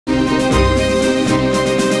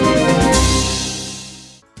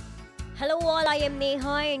am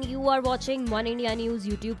Neha and you are watching One India News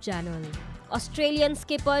YouTube channel. Australian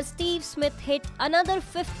skipper Steve Smith hit another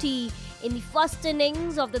 50 in the first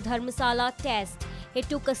innings of the Dharamsala Test. He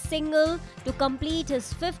took a single to complete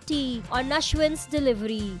his 50 on Ashwin's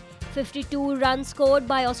delivery. 52 runs scored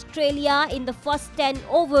by Australia in the first 10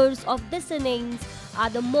 overs of this innings are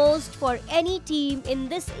the most for any team in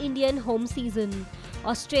this Indian home season.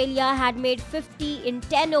 Australia had made 50 in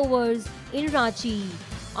 10 overs in Ranchi.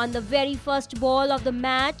 On the very first ball of the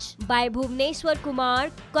match by Bhuvaneshwar Kumar,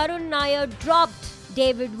 Karun Nair dropped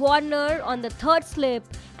David Warner on the third slip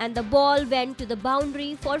and the ball went to the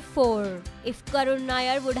boundary for 4. If Karun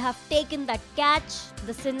Nair would have taken that catch,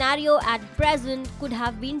 the scenario at present could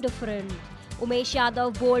have been different. Umesh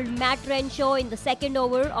Yadav bowled Matt Renshaw in the second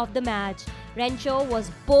over of the match. Renshaw was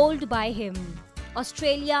bowled by him.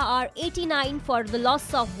 Australia are 89 for the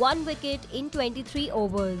loss of 1 wicket in 23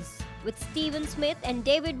 overs, with Stephen Smith and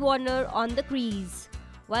David Warner on the crease.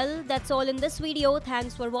 Well, that's all in this video.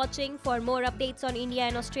 Thanks for watching. For more updates on India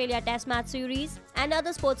and Australia Test match series and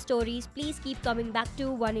other sports stories, please keep coming back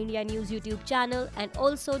to One India News YouTube channel and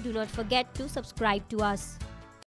also do not forget to subscribe to us.